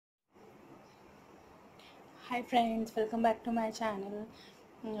Hi friends, welcome back to my channel.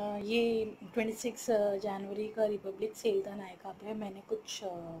 ये 26 जनवरी का Republic cell था नायका पे। मैंने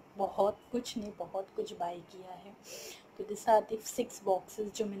बहुत कुछ बाई किया है। तो दिस आर द 6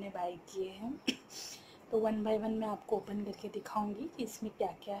 बॉक्सेस जो मैंने बाई किए हैं। तो वन बाय वन मैं आपको ओपन करके दिखाऊंगी कि इसमें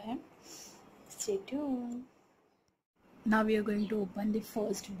क्या क्या है। Stay tuned. Now we are going to open the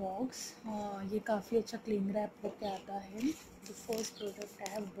first box. ये काफ़ी अच्छा क्लीन रैप होके आता है। The first product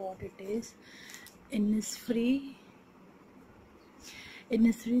I have bought it is Innisfree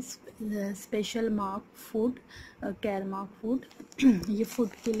special mark food, care mark food. ये फूड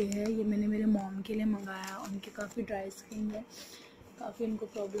के लिए है। ये मैंने मेरे मॉम के लिए मंगाया। उनकी काफ़ी ड्राई स्किन है, काफ़ी उनको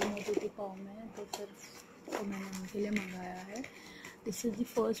प्रॉब्लम होती थी पाँव में, तो मैंने उनके लिए मंगाया है। This is the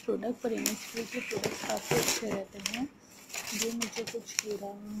first product. पर इनिसफ्री के प्रोडक्ट काफ़ी अच्छे रहते हैं। ये मुझे कुछ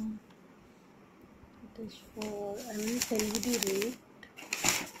गिरा। It is for, I will tell you the rate.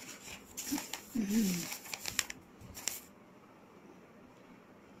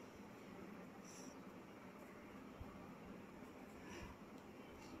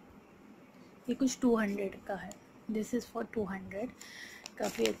 ये कुछ 200 का है। This is for 200।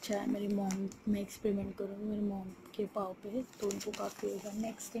 काफ़ी अच्छा है। मेरी मॉम, मैं एक्सपेरिमेंट करूँगी मेरी मॉम के पाँव पे, तो उनको काफ़ी होगा।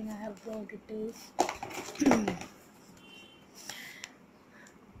 Next thing I have brought it is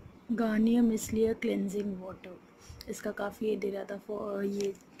Garnier मिसलियर cleansing water. इसका काफ़ी ये दे रहा था, फॉर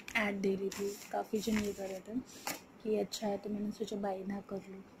ये ऐड दे रही थी, काफ़ी जन ये कर रहे थे कि ये अच्छा है, तो मैंने सोचा बाई ना कर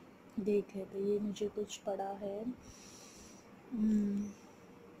लूँ, देख लेते। ये मुझे कुछ पड़ा है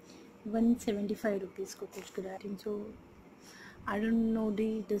 175 रुपीज़ को कुछ गिरा। सो I don't know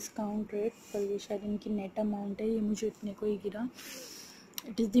the discount rate, पर ये शायद इनकी नेट अमाउंट है। ये मुझे इतने को ही गिरा।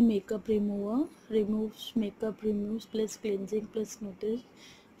 It is the makeup remover. Removes makeup, removes plus cleansing plus notice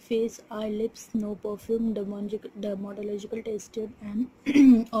face, I lips, no perfume, dermatological tested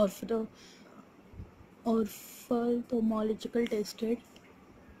and ऑर्थोमोलॉजिकल tested.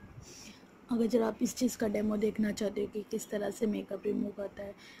 अगर जरा आप इस चीज़ का डेमो देखना चाहते हो कि किस तरह से मेकअप रिमूव करता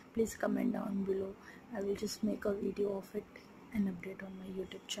है, please comment down below. I will just make a video of it and update on my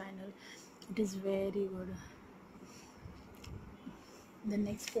YouTube channel. It is very good. The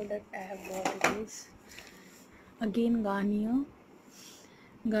next product I have bought it is again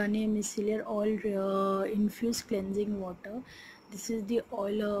Garnier Micellar Oil Infused Cleansing Water. This is the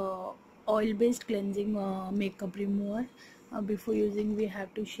oil based cleansing makeup remover. Before using we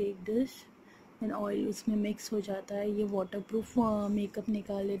have to shake this, then oil इसमें mix हो जाता है. ये waterproof makeup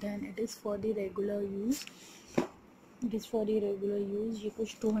निकाल लेता है. And it is for the regular use. ये कुछ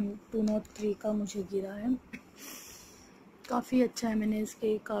 203 का मुझे गिरा है. काफ़ी अच्छा है। मैंने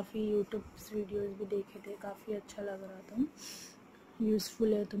इसके काफ़ी यूट्यूब वीडियोस भी देखे थे, काफ़ी अच्छा लग रहा था,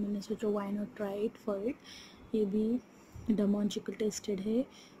 यूज़फुल है, तो मैंने सोचा why not try it for it. ये भी डर्माटोलॉजिकल टेस्टेड है.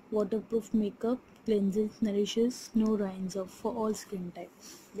 Waterproof makeup, cleanses, nourishes, no राइंस of for all skin type.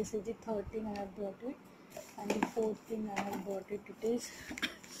 This is the third thing I have bought it. And the fourth thing I have bought it, it is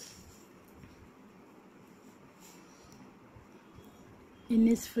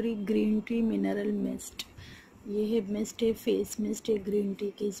Innisfree green tea mineral mist. ये है mist है, face mist है green tea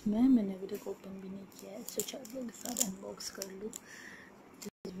की. इसमें मैंने अभी तक open भी नहीं किया है, सोचा आपके साथ अनबॉक्स कर लूँ. This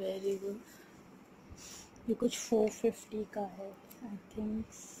is very good. ये कुछ 450 का है, I think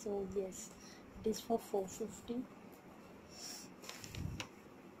so. Yes, it is for 450.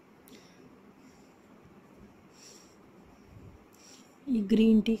 ये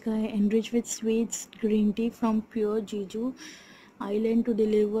ग्रीन टी का है. Enrich with sweets green tea from pure जीजू Island to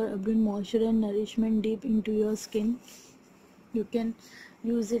deliver abundant moisture and nourishment deep into your skin. You can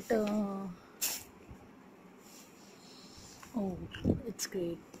use it. Oh, it's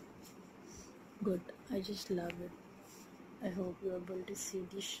great. Good. I just love it. I hope you are able to see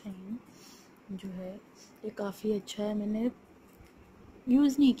the shine. जो है ये काफ़ी अच्छा है. मैंने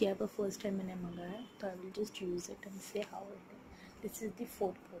use नहीं किया, पर फर्स्ट टाइम मैंने मंगाया, तो I will just use it and से how it is. This is the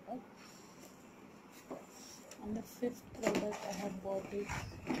fourth product. And the fifth product I have bought is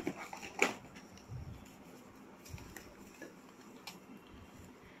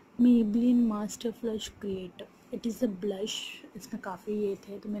Maybelline Master Flush Creator. It is a blush. इसमें काफ़ी ये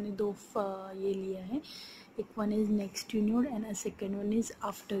थे, तो मैंने दो ये लिया है. एक one is next to nude and a second one is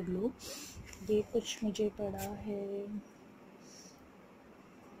after glow. ये कुछ मुझे पड़ा है.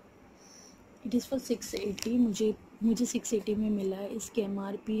 It is for 680. मुझे 680 में मिला है. इसकी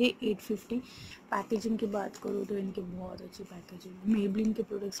MRP है 850. पैकेजिंग की बात करूँ तो इनके बहुत अच्छी पैकेजिंग. मेबलिन के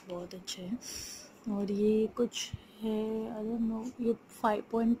प्रोडक्ट्स बहुत अच्छे हैं. और ये कुछ है, आई डोंट नो, ये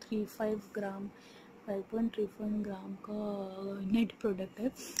 5.35 ग्राम का नेट प्रोडक्ट है.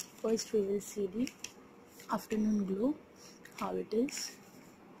 First we will see the afternoon glow, how it is.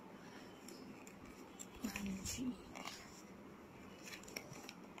 जी।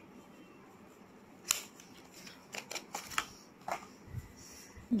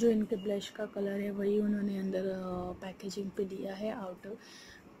 जो इनके ब्लश का कलर है वही उन्होंने अंदर पैकेजिंग पे दिया है, आउटर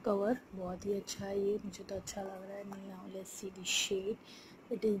कवर बहुत ही अच्छा है, ये मुझे तो अच्छा लग रहा है। Now let's see the shade.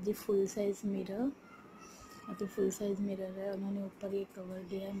 It is the full size mirror, तो फुल साइज़ मिरर है, उन्होंने ऊपर ये कवर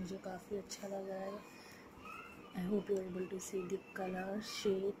दिया है, मुझे काफ़ी अच्छा लग रहा है। I hope you are able to see the colour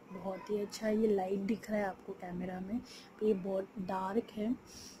shade, बहुत ही अच्छा है। ये लाइट दिख रहा है आपको कैमरा में, तो ये बहुत डार्क है।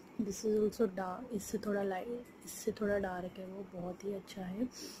 दिस इज़ ऑल्सो डार्क, इससे थोड़ा लाइट, इससे थोड़ा डार्क है, वो बहुत ही अच्छा है।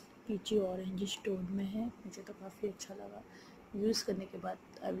 पीची ऑरेंज टोन में है, मुझे तो काफ़ी अच्छा लगा। यूज़ करने के बाद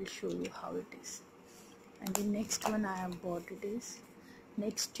I will show you how it is. And the next one I have bought it is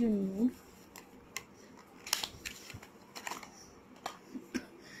next to nude.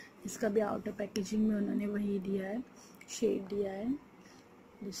 इसका भी आउटर पैकेजिंग में उन्होंने वही दिया है, शेड दिया है।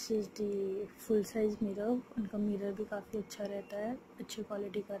 This is the full size mirror, उनका मिरर भी काफ़ी अच्छा रहता है, अच्छी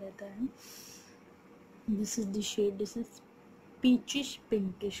क्वालिटी का रहता है। This is the shade, this is peachish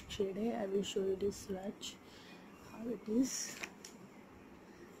pinkish shade है। I will show you this swatch how it is.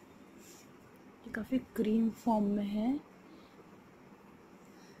 ये काफ़ी क्रीम फॉर्म में है,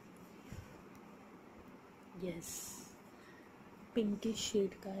 यस पिंकिश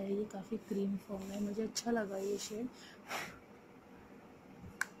शेड का है, ये काफ़ी क्रीम फॉर्म में है, मुझे अच्छा लगा ये shade.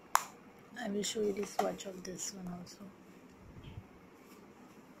 I will show you the swatch of this one also.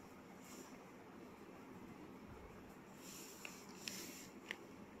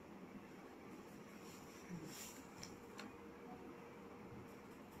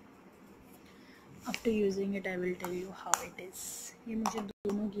 After using it, I will tell you how it is. ये मुझे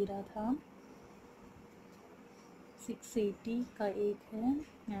दोनों गिरा था, 680 का एक है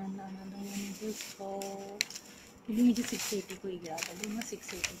एंड अनदर वन इज ये मुझे 680 को ही गिरा था, दोनों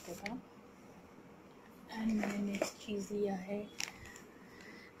 680 को था। एंड मैंने नेक्स्ट चीज़ लिया है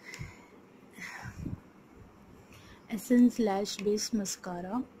एसेंस लैश बेस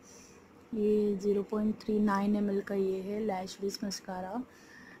मस्कारा। ये 0.39 ml का ये है लैश base mascara.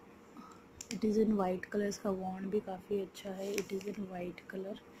 It is in white colour, इसका वॉन्ड भी काफ़ी अच्छा है, it is in white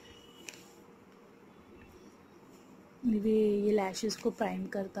colour. ये लैशेस को प्राइम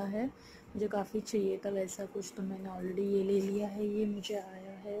करता है, मुझे काफ़ी चाहिए था वैसा कुछ, तो मैंने ऑलरेडी ये ले लिया है। ये मुझे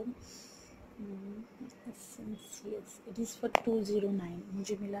आया है इट इज़ फॉर 209,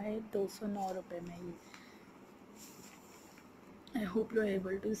 मुझे मिला है 209 रुपये में ये। I hope you are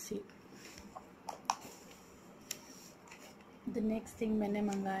able to C. The next thing मैंने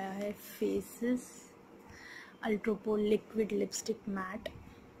मंगाया है फेसेस अल्ट्रोपोल लिक्विड लिपस्टिक मैट।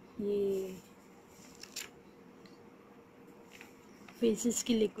 ये फेसेस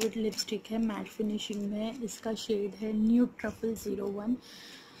की लिक्विड लिपस्टिक है, मैट फिनिशिंग में, इसका शेड है न्यूड ट्रफल 01।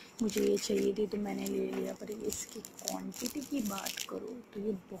 मुझे ये चाहिए थी तो मैंने ले लिया, पर इसकी क्वांटिटी की बात करो तो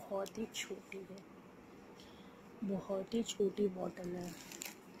ये बहुत ही छोटी है, बहुत ही छोटी बॉटल है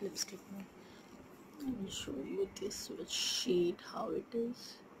लिपस्टिक में। I will show you this shade how it is.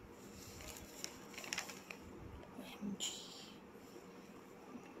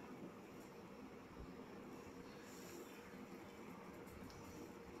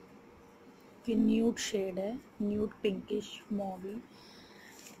 ये न्यूड शेड है, न्यूड पिंकिश मॉवी,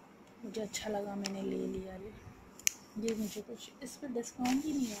 मुझे अच्छा लगा, मैंने ले लिया ये मुझे कुछ इस पर डिस्काउंट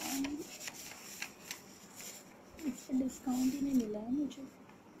ही नहीं आया, इस पर डिस्काउंट ही नहीं मिला है मुझे।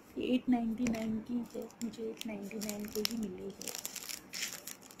 899 की है, मुझे 899 की ही मिली है।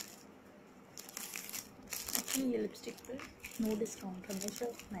 एक्चुअली ये लिपस्टिक पे नो डिस्काउंट, हमेशा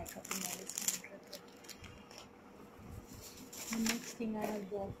नायका पे नो डिस्काउंट रहता है। Next thing I have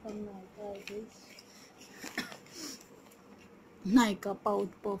bought from Nykaa is Nykaa pout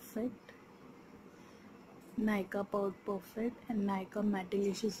perfect, Nykaa Pout Perfect and Nykaa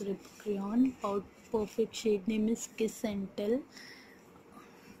Mattilicious Lip Crayon. Pout Perfect shade name is Kiss and Tell.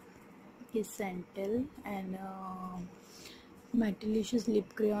 And Mattilicious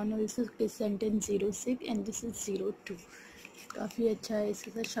Lip Crayon also Kiss and Tell 06 and this is 02. काफ़ी अच्छा है,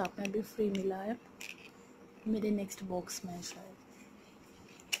 इसके साथ sharpener भी free मिला है मेरे next box में शायद।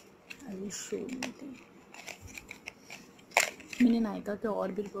 I will show you. मैंने नायका के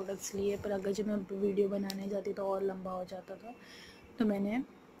और भी प्रोडक्ट्स लिए, पर अगर जब मैं वीडियो बनाने जाती तो और लंबा हो जाता था, तो मैंने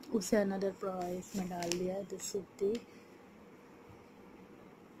उसे अनदर प्राइस में डाल दिया है। दिस इज द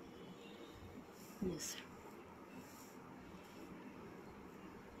यस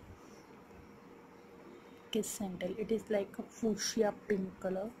किस central, it is like a fuchsia pink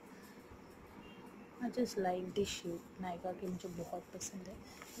colour. I just like this shade, Nykaa की मुझे बहुत पसंद है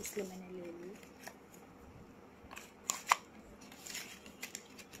इसलिए मैंने ले ली।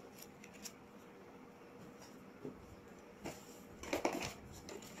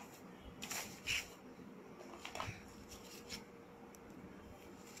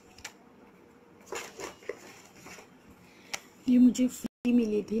 ये मुझे फ्री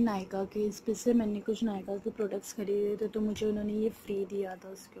मिली थी नायका के, इस पे से मैंने कुछ नायका के प्रोडक्ट्स खरीदे थे तो मुझे उन्होंने ये फ्री दिया था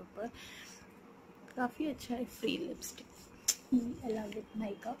उसके ऊपर। काफ़ी अच्छा है free lipstick. I love it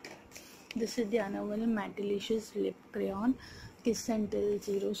Nykaa. This is the अनोवल मैटिलिशियस lip crayon किस and tell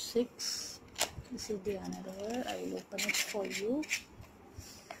 06। This is the another, I will open it for you.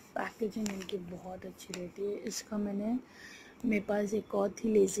 Packaging इनकी बहुत अच्छी रहती है। इसका मेरे पास एक और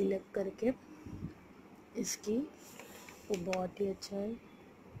थी लेज़ी लिप करके, इसकी वो बहुत ही अच्छा है।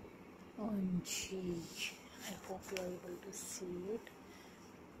 OMG, I hope you are able to see it.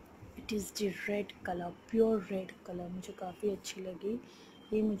 It is the red color, pure red color। मुझे काफ़ी अच्छी लगी।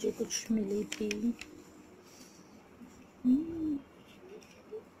 ये मुझे कुछ मिली थी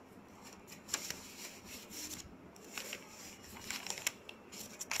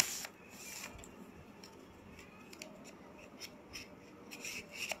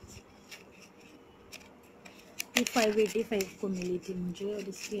ये 585 को मिली थी मुझे, और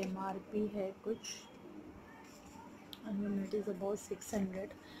इसकी MRP है कुछ, it is about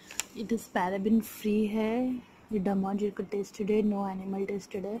 600। It is paraben free है, ये डर्माटोलॉजिकल टेस्टेड है, नो एनिमल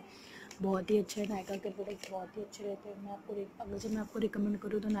टेस्टेड है। बहुत ही अच्छा है। नायका के प्रोडक्ट्स बहुत ही अच्छे रहते हैं। अगर जब मैं आपको रिकमेंड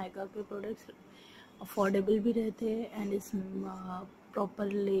करूँ तो नायका के प्रोडक्ट्स अफोर्डेबल भी रहते हैं एंड इस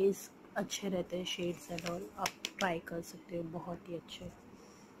प्रॉपर लेस अच्छे रहते हैं, शेड्स एंड ऑल आप ट्राई कर सकते हो, बहुत ही अच्छे।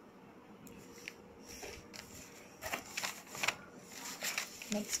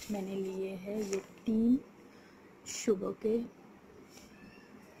 नेक्स्ट मैंने लिए हैं ये 3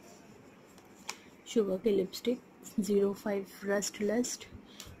 शुगर के लिपस्टिक, 05 रस्ट लस्ट,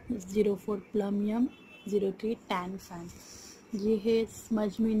 04 प्लम यम, 03 टैन फैन। ये है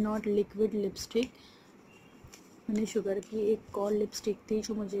smudge me not liquid lipstick. मैंने शुगर की एक और लिपस्टिक थी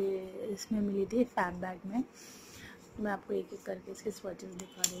जो मुझे इसमें मिली थी फैब बैग में। मैं आपको एक एक करके इसके स्वचेस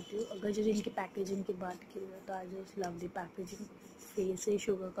दिखा देती हूँ। अगर जो इनकी पैकेजिंग की बात की जाए तो I just love the packaging. Face से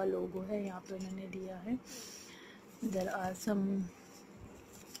शुगर का लोगो है यहाँ पे उन्होंने दिया है। देयर आर सम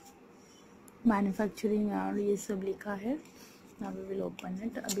मैन्युफैक्चरिंग और ये सब लिखा है। Now we will open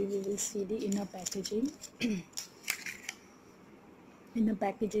it. अभी we will see the inner packaging. Inner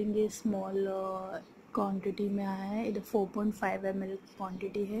packaging ये स्मॉल क्वांटिटी में आया है। इधर 4.5 ml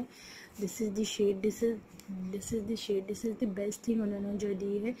क्वांटिटी है। This is the shade, this is the shade, this is the best thing उन्होंने जो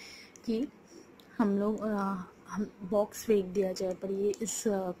दी है कि हम बॉक्स फेंक दिया जाए, पर ये इस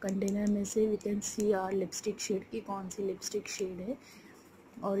कंटेनर में से we can C R lipstick shade की कौन सी लिपस्टिक शेड है।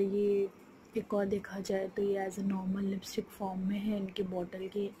 और ये एक और देखा जाए तो ये as a normal lipstick form में है। इनकी बॉटल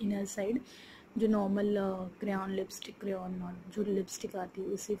की इनर साइड जो नॉर्मल क्रेयॉन नॉट जो लिपस्टिक आती है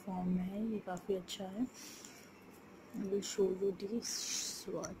उसी फॉर्म में है। ये काफ़ी अच्छा है। I will show you the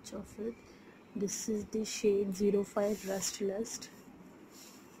swatch of it. This is the shade 05 rust lust.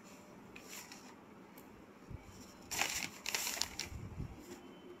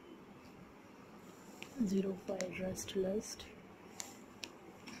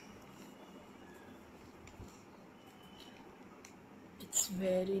 It's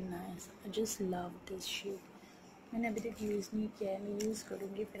very nice. I just love this shade. मैंने अभी तक यूज़ नहीं किया है, मैं यूज़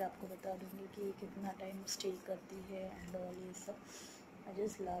करूँगी फिर आपको बता दूँगी कि कितना टाइम स्टे करती है एंड ऑल ये सब। I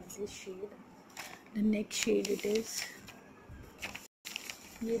just love this shade. The next shade it is,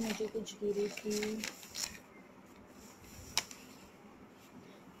 ये मुझे कुछ गिरी थी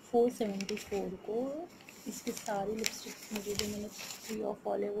 474 को। इसकी सारी लिपस्टिक मुझे जो मैंने 3 ऑफ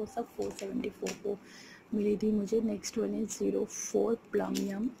ऑल है वो सब 474 को मिली थी मुझे। Next one is 04 plum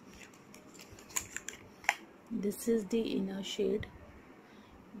Yama. This is the inner shade,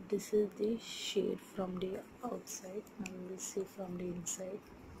 this is the shade from the outside. Now we will see from the inside.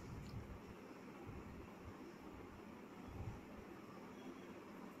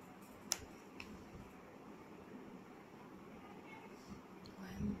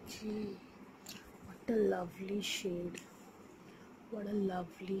 What a lovely shade, what a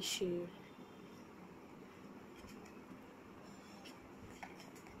lovely shade.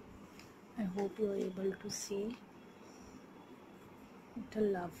 I hope you are able to see. What a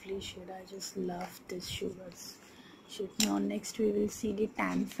lovely shade. I just love this shade. Now next we will see the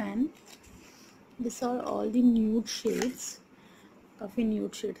tan fan. These are all the nude shades. काफ़ी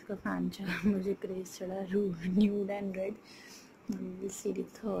nude shades का fan चला मुझे, craze चढ़ा nude and red. We will see the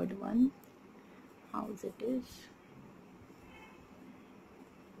third one, how it is.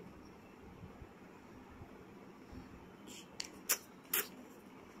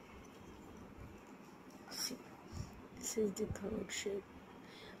 See, this is the third shade.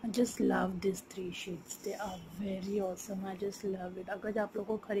 I just love these 3 shades. They are very awesome. I just love it. अगर आप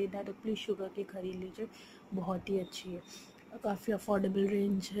लोगों को ख़रीदना है तो please sugar की ख़रीद लीजिए, बहुत ही अच्छी है। काफ़ी अफोर्डेबल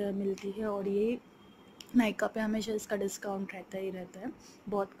रेंज मिलती है और ये नायका पे हमेशा इसका डिस्काउंट रहता ही रहता है,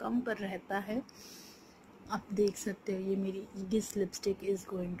 बहुत कम पर रहता है। आप देख सकते हो ये मेरी this lipstick is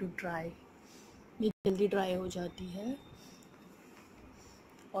going to dry, ये जल्दी ड्राई हो जाती है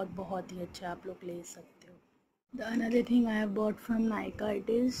और बहुत ही अच्छा आप लोग ले सकते हो। The another thing I have bought from Nykaa, it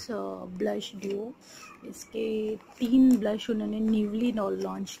is blush due. इसके 3 ब्लश उन्होंने न्यूली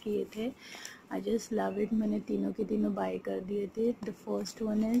लॉन्च किए थे। आई जस्ट लव इट, मैंने तीनों के तीनों बाय कर दिए थे। The first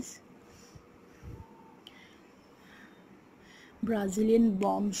one is Brazilian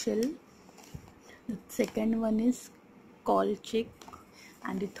Bombshell, the second one is Call Chick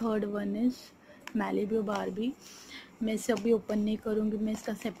and the third one is Malibu Barbie। मैं इसे अभी ओपन नहीं करूँगी, मैं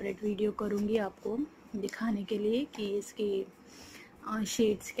इसका सेपरेट वीडियो करूँगी आपको दिखाने के लिए कि इसके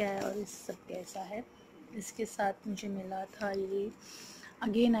शेड्स क्या है और इस सब कैसा है। इसके साथ मुझे मिला था ये,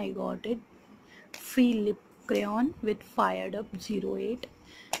 again I got it, free lip crayon with fired up 08।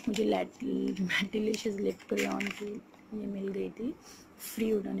 मुझे मैटिलिशियस लिप क्रेयॉन की ये मिल गई थी,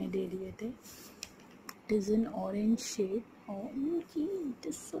 फ्री उन्होंने दे दिए थे। It is in orange shade, it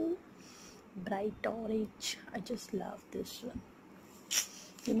is so bright orange, I just love this one.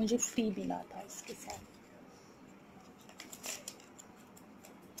 ये मुझे फ्री मिला था इसके साथ।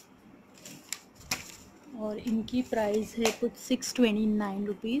 और इनकी प्राइस है कुछ 629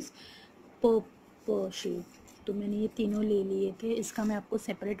 रुपीज़ पर शेड। तो मैंने ये तीनों ले लिए थे। इसका मैं आपको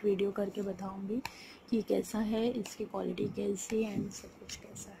सेपरेट वीडियो करके बताऊंगी कि कैसा है, इसकी क्वालिटी कैसी है एंड सब कुछ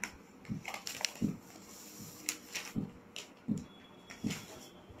कैसा है।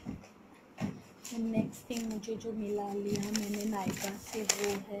 नेक्स्ट थिंग मुझे जो मिला लिया मैंने नायका से वो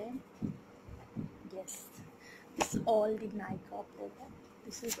है, yes, this all the Nykaa product,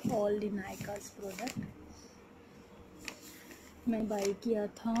 this is all the नायका's product. मैं बाई किया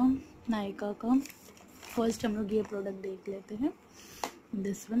था नायका का। फर्स्ट हम लोग ये प्रोडक्ट देख लेते हैं,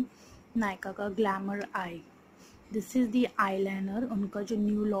 दिस वन नायका का glamour I. This is the eyeliner, उनका जो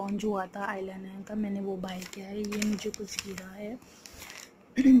न्यू लॉन्च हुआ था आईलाइनर का, मैंने वो बाय किया है। ये मुझे कुछ गिरा है,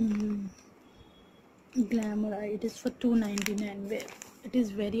 glamour I, it is for 299। It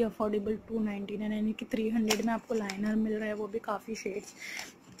is very affordable, 299, यानी कि 300 में आपको लाइनर मिल रहा है, वो भी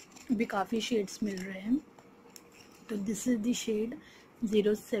काफ़ी शेड्स मिल रहे हैं। तो this is the shade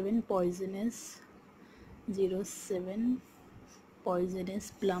 07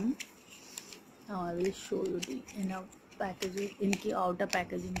 poisonous plum. I will show you the inner packaging. इनकी आउटर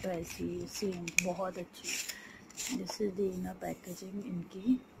पैकेजिंग तो ऐसी सेम बहुत अच्छी। This is the inner packaging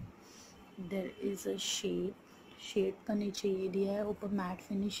इनकी। देयर इज़ अ शेड का नीचे ये दिया है, ऊपर मैट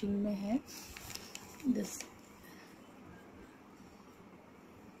फिनिशिंग में है।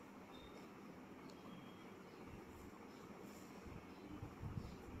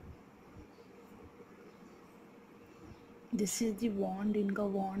 दिस इज़ दी वॉन्ड, इनका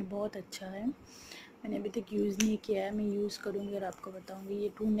वॉन्ड बहुत अच्छा है, मैंने अभी तक यूज़ नहीं किया है, मैं यूज़ करूँगी और आपको बताऊँगी। ये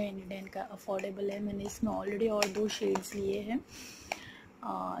 299 का अफोर्डेबल है। मैंने इसमें ऑलरेडी और 2 शेड्स लिए हैं।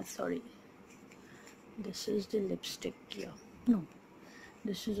 Sorry, this is the lipstick किया, no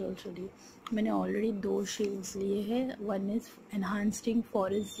this is also the. मैंने ऑलरेडी 2 शेड्स लिए हैं। One is enhancing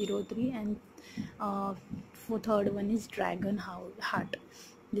forest 03 and third one is dragon heart.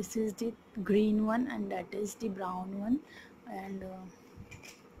 This is the green one and that is the brown one and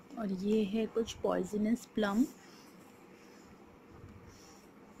और ये है कुछ poisonous plum,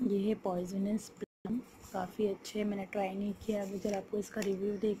 ये है poisonous plum, काफ़ी अच्छे। मैंने ट्राई नहीं किया, अगर आपको इसका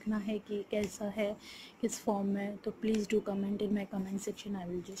रिव्यू देखना है कि कैसा है, किस फॉर्म में, तो please do comment in my comment section, I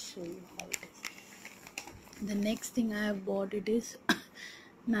will just show you how it is. The next thing I have bought, it is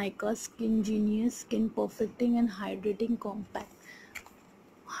Nykaa skin genius skin perfecting and hydrating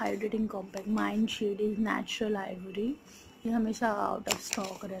compact mind shade is natural Ivory. ये हमेशा out of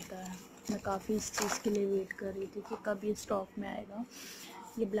stock रहता है, मैं काफ़ी इस चीज़ के लिए wait कर रही थी कि कब ये स्टॉक में आएगा।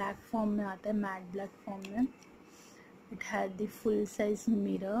 ये ब्लैक फॉर्म में आता है, मैट ब्लैक फॉर्म में। It had the full size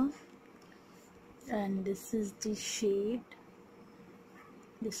mirror and this is the shade,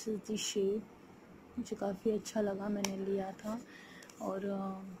 मुझे काफ़ी अच्छा लगा, मैंने लिया था। और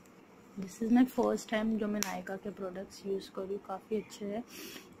this is my first time जो मैं नायका के प्रोडक्ट्स यूज़ करूँ, काफ़ी अच्छे हैं।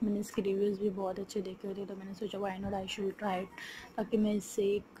 मैंने इसके रिव्यूज़ भी बहुत अच्छे देखे थे, तो मैंने सोचा why not I should try it, ताकि मैं इससे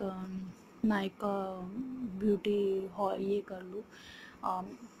एक नायका ब्यूटी ये कर लूँ,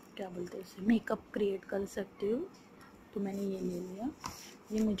 क्या बोलते हैं उसे, मेकअप क्रिएट कर सकती हूँ। तो मैंने ये ले लिया,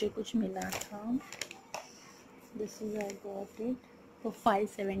 ये मुझे कुछ मिला था। This is I got it for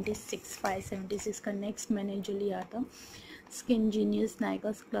 576 का। नेक्स्ट मैंने जो लिया था skin genius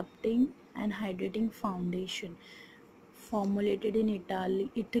Nykaa sculpting and hydrating foundation, formulated in Italy.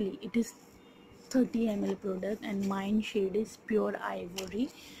 It is 30 ml product and mine shade is pure ivory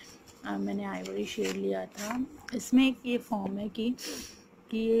मैंने आइवरी शेड लिया था। इसमें एक ये फॉर्म है कि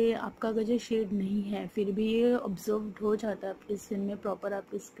ये आपका अगर जो शेड नहीं है फिर भी ये ऑब्जर्व हो जाता है आपकी स्किन में प्रॉपर,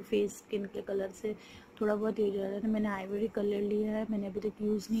 आपके फेस स्किन के कलर से थोड़ा बहुत ये हो जाता है। तो मैंने आइवरी कलर लिया है, मैंने अभी तक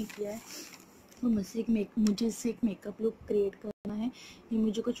यूज़ नहीं किया है। तो मुझे इससे एक मेकअप लुक क्रिएट करना है। ये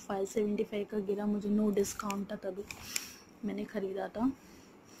मुझे कुछ 575 का गिरा, मुझे नो डिस्काउंट था तभी मैंने ख़रीदा था।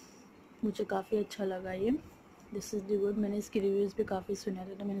 मुझे काफ़ी अच्छा लगा ये, दिस इज़ दी गुड। मैंने इसके रिव्यूज़ भी काफ़ी सुने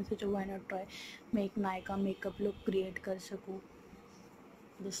थे तो मैंने सोचा व्हाई नॉट ट्राई, मैं एक नायका मेकअप लुक क्रिएट कर सकूँ।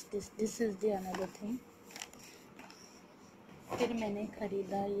 This is the another thing. फिर मैंने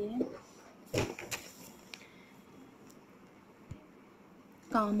ख़रीदा ये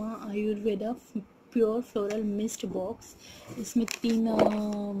कामा Ayurveda pure floral mist box. इसमें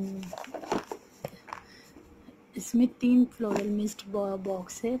तीन फ्लोरल मिस्ट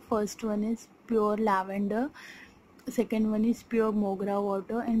बॉक्स है। First one is pure lavender, second one is pure मोगरा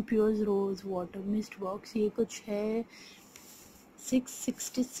water and pure rose water mist box. ये कुछ है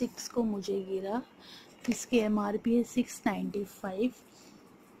 666 को मुझे गिरा। इसकी MRP है 695।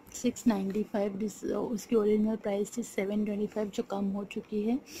 उसकी ओरिजिनल प्राइस थी 725 जो कम हो चुकी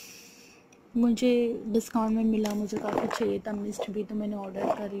है। मुझे डिस्काउंट में मिला, मुझे काफ़ी चाहिए था मिस्ट भी, तो मैंने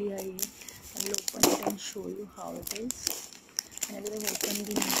ऑर्डर कर लिया ये। I will open it and show you how it is. मैंने अभी तक ओपन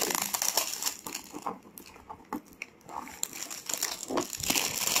भी नहीं किया।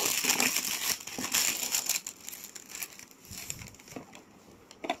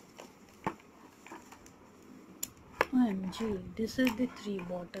 OMG, this is the 3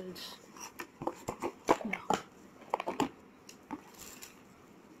 bottles. Yeah.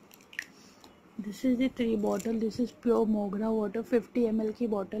 This is the 3 bottle. This is pure मोगरा वाटर, 50 ml की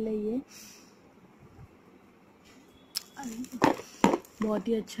बॉटल है ये। बहुत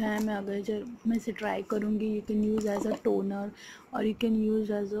ही अच्छा है। मैं इसे ट्राई करूँगी। You can use as a toner और you can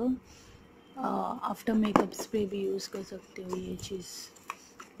use as a after makeup spray भी यूज़ कर सकते हो ये चीज़।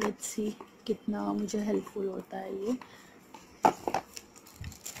 लेट्स सी कितना मुझे हेल्पफुल होता है ये।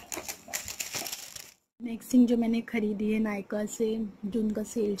 नेक्स्ट थिंग जो मैंने ख़रीदी है नायका से, जो उनका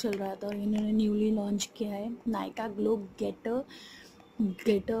सेल चल रहा था, इन्होंने न्यूली लॉन्च किया है Nykaa glow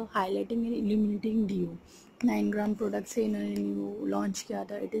गेटर highlighting and illuminating due. 9 gram product से इन्होंने न्यू लॉन्च किया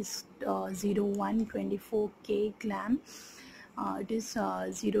था। It is 0124K glam. It is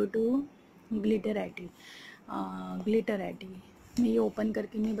 02 ग्लिटरैटी। मैं ये ओपन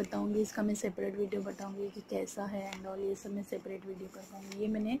करके नहीं बताऊंगी, इसका मैं सेपरेट वीडियो बताऊंगी कि कैसा है एंड ऑल, ये सब मैं सेपरेट वीडियो कर पाऊँगी। ये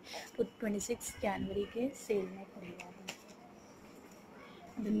मैंने तो 26 जनवरी के सेल में ख़रीदा था।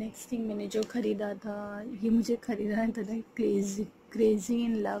 द नेक्स्ट थिंग मैंने जो ख़रीदा था, ये मुझे ख़रीदा था क्रेज़ी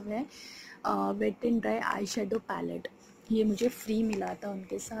इन लव है wait and dry eye shadow palette. ये मुझे फ्री मिला था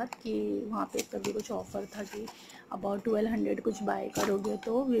उनके साथ कि वहाँ पे कभी कुछ ऑफ़र था कि अबाउट 1200 कुछ बाय करोगे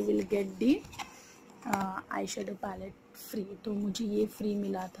तो we will get the eye shadow palette free. तो मुझे ये फ्री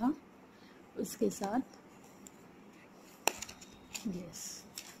मिला था उसके साथ। यस,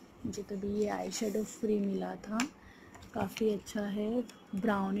 मुझे तभी ये आई शेडो फ्री मिला था। काफ़ी अच्छा है,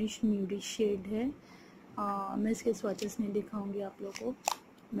 ब्राउनिश न्यूडिश शेड है। मैं इसके स्वॉचेस नहीं दिखाऊंगी आप लोगों को।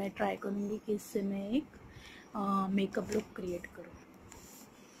 मैं ट्राई करूँगी कि इससे मैं एक मेकअप लुक क्रिएट करूँ।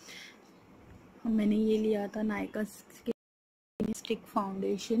 मैंने ये लिया था Nykaa stick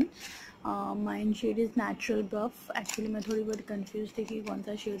foundation. Mine shade is natural buff. Actually मैं थोड़ी बहुत कंफ्यूज थी कि कौन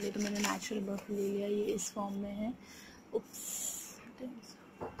सा शेड ले, तो मैंने नेचुरल बफ ले लिया। ये इस फॉर्म में है।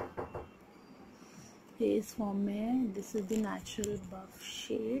 ये इस फॉर्म में है। This is the natural buff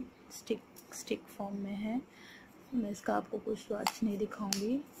shade, stick form में है। मैं इसका आपको कुछ स्वाच नहीं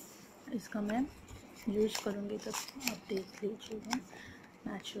दिखाऊंगी, इसका मैं यूज़ करूँगी तब आप देख लीजिएगा।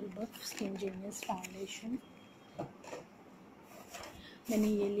 नेचुरल बफ स्किन जीनियस फाउंडेशन। मैंने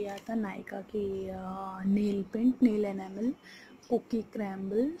ये लिया था नायका की nail paint, nail enamel cookie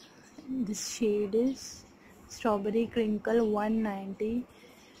क्रैम्बल। This shade is strawberry crinkle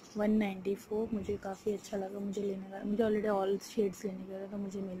 194। मुझे काफ़ी अच्छा लगा, मुझे लेने का। मुझे ऑलरेडी ऑल शेड्स लेने का था,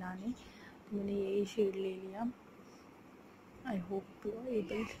 मुझे मिला नहीं, तो मैंने यही शेड ले लिया। I hope you are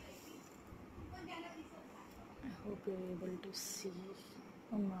able to C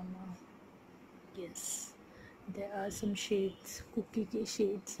mama. Yes, there are some shades, cookie के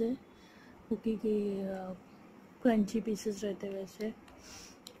शेड्स है। कुकी के क्रंची पीसेस रहते हैं वैसे।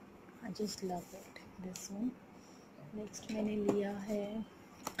 I just love it this one. Next मैंने लिया है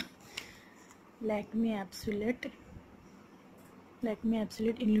Lakme absolute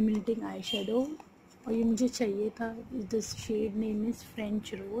illuminating eye shadow, और ये मुझे चाहिए था। This shade name is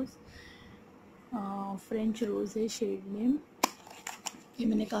French रोज़ है शेड नेम। ये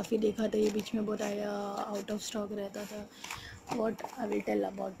मैंने काफ़ी देखा था, ये बीच में बहुत आया आउट ऑफ स्टॉक रहता था, what I will tell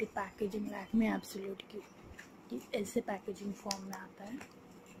about the packaging Lakme absolute की, कि ऐसे पैकेजिंग फॉर्म में आता है.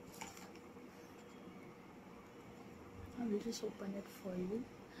 I will just open it for you.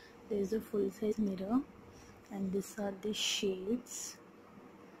 There is a full size mirror and these are the shades.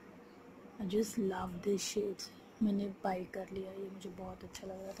 I just love these shades. मैंने by कर लिया, ये मुझे बहुत अच्छा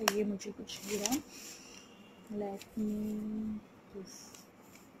लग रहा था. ये मुझे कुछ गिरा, लैक्मे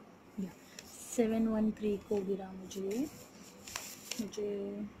 713 को गिरा मुझे.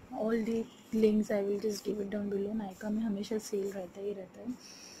 All the links I will just give it down below. Nykaa में हमेशा सेल रहता ही रहता है.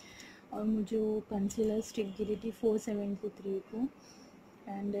 और मुझे वो कंसीलर स्टिक गिरी थी 473 को.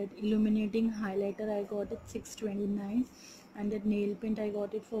 And that illuminating highlighter I got it 629. And that nail paint I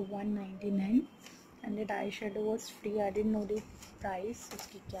got it for 199. And that eye shadow was free. I didn't know the price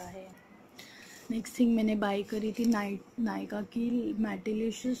उसकी क्या है. नेक्स्ट थिंग मैंने बाई करी थी नायका की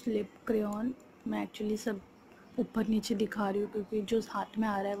मैटिलिशियस lip crayon. मैं actually सब ऊपर नीचे दिखा रही हूँ क्योंकि जो हाथ में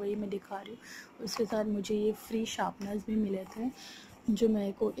आ रहा है वही मैं दिखा रही हूँ. उसके साथ मुझे ये फ्री शार्पनर्स भी मिले थे, जो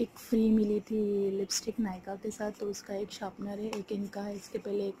मेरे को एक फ्री मिली थी लिपस्टिक नायका के साथ. तो उसका एक शार्पनर है, एक इनका है. इसके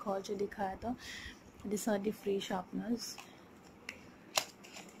पहले एक और जो दिखाया था. This are the free sharpeners.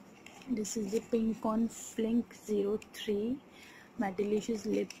 This is the pink on फ्लिंक 03 मैटिलिशियस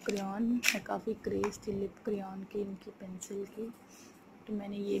lip crayon. मैं काफ़ी क्रेज थी लिप क्रेयॉन की, इनकी पेंसिल की, तो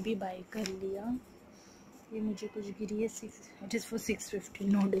मैंने ये भी बाई कर लिया. ये मुझे कुछ गिरी है 6. It is for 650,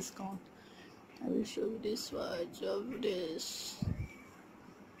 no discount. I will show you this swatch of this.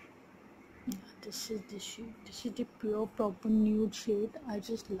 This is the shade. This is the pure proper nude shade. I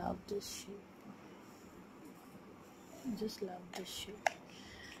just love this shade. I just love this shade.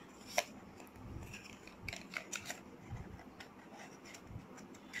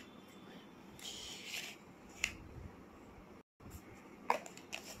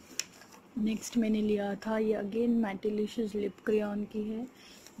 Next मैंने लिया था ये again मैटिलिशियस lip crayon की है,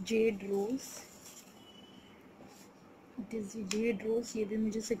 Z rose. It is Z रोज. ये भी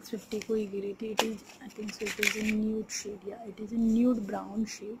मुझे 650 को ही गिरी थी. It is I think so it is a nude shade. या it is a nude brown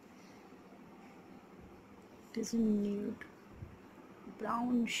shade. It is a nude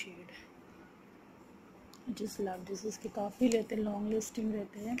brown shade. I just love this. इसके काफ़ी रहते हैं, लॉन्ग लास्टिंग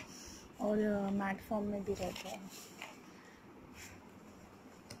रहते हैं और मैट फॉर्म में भी रहता है.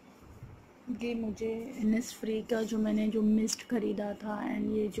 ये मुझे इनिसफ्री का जो मैंने जो मिस्ट ख़रीदा था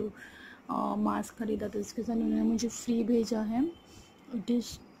एंड ये जो मास्क ख़रीदा था, इसके साथ उन्होंने मुझे फ्री भेजा है. It is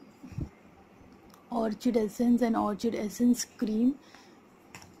orchid essence and orchid essence cream.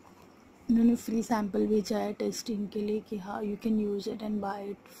 उन्होंने फ्री सैम्पल भेजा है टेस्टिंग के लिए कि हाँ you can use it and bye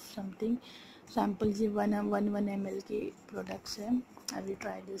it something. Samples ये 1 ml के प्रोडक्ट्स हैं. I will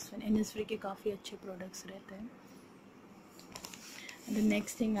try this one. Innisfree के काफ़ी अच्छे प्रोडक्ट्स रहते हैं. The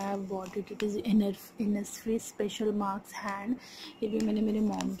next thing I have bought it is Innisfree Special Marks Hand. ये भी मैंने मेरे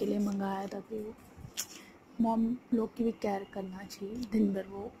मॉम के लिए मंगाया था कि मॉम लोग की भी केयर करना चाहिए, दिन भर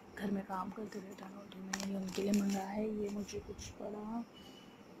वो घर में काम करते रहता है, तो मैंने ये उनके लिए मंगाया है. ये मुझे कुछ पड़ा.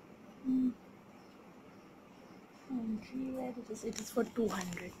 It is for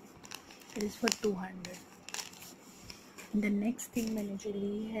 200. It is for 200. The next thing मैंने जो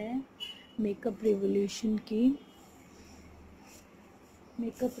ली है मेकअप रेवोल्यूशन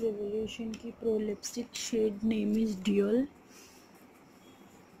की pro lipstick. Shade name is dual.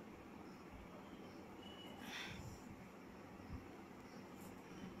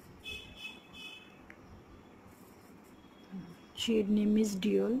 Shade name is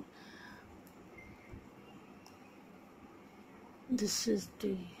Dual. This is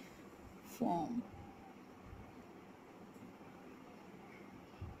the form.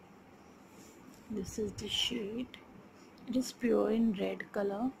 This is the shade. It is pure in red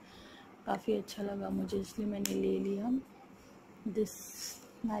color. काफ़ी अच्छा लगा मुझे इसलिए मैंने ले लिया. दिस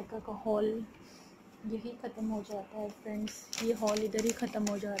नायका का हॉल यही ख़त्म हो जाता है फ्रेंड्स. ये हॉल इधर ही ख़त्म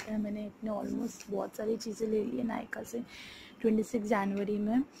हो जाता है. मैंने इतने ऑलमोस्ट बहुत सारी चीज़ें ले ली है नायका से 26 जनवरी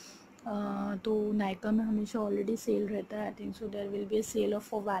में. तो नायका में हमेशा ऑलरेडी सेल रहता है. I think so there will be a cell of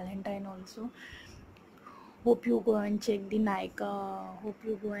for Valentine also. Hope you go and check the Nykaa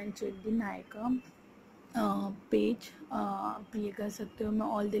page. आप ये कर सकते हो. मैं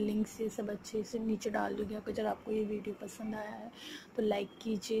ऑल द लिंक्स ये सब अच्छे से नीचे डाल दूँगी. अगर आपको ये वीडियो पसंद आया है तो लाइक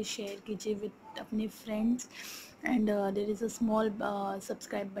कीजिए, शेयर कीजिए विद अपने friends. And there is a small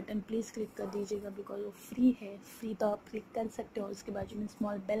subscribe button, please click कर दीजिएगा बिकॉज वो फ्री है. फ्री तो आप क्लिक कर सकते हो. उसके बाजू में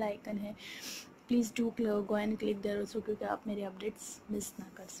स्मॉल बेल आइकन है. Please do go and click there also, क्योंकि आप मेरे अपडेट्स मिस ना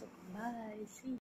कर सको. बाय. सी.